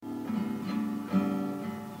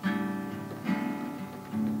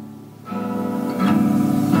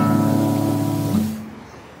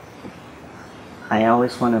I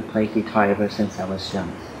always want to play guitar ever since I was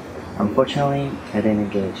young. Unfortunately, I didn't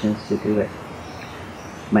get a chance to do it.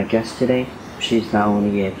 My guest today, she's not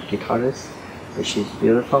only a guitarist, but she's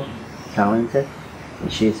beautiful, talented,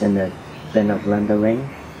 and she's in the band of Lend the Rain.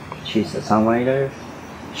 She's a songwriter,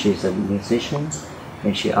 she's a musician,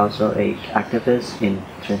 and she's also an activist in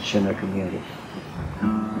transgender community.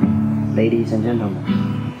 Ladies and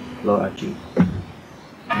gentlemen, Lora G.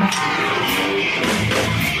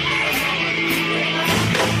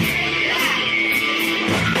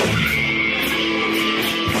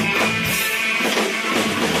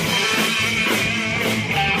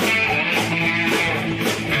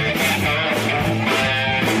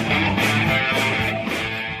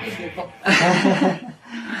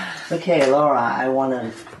 Okay, Lora, I want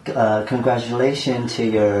to congratulations to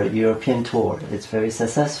your European tour. It's very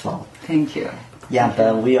successful. Thank you. Yeah,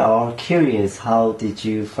 but we are curious, how did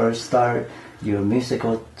you first start your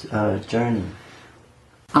musical journey?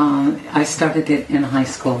 I started it in high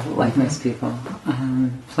school, like most people,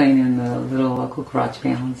 playing in the little local garage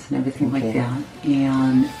bands and everything like that,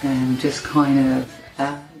 and just kind of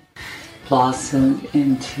blossomed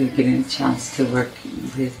into getting a chance to work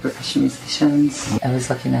with percussion musicians. I was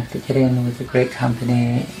lucky enough to get in with a great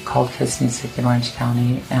company called Kiss Music in Orange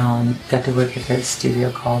County, and got to work at their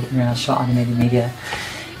studio called International Automated Media,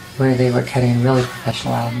 where they were cutting really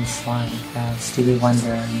professional albums like Stevie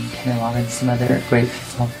Wonder and Kenny Loggins and some other great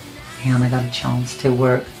people. And I got a chance to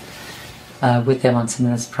work with them on some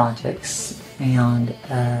of those projects, and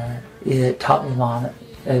it taught me a lot.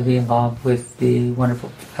 Be involved with the wonderful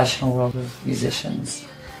professional world of musicians.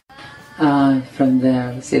 From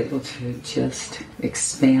there, I was able to just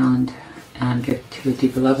expand and get to a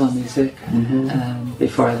deeper level of music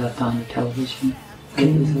before I left on television.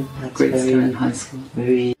 It was a great start in high school.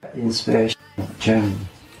 Very inspirational journey.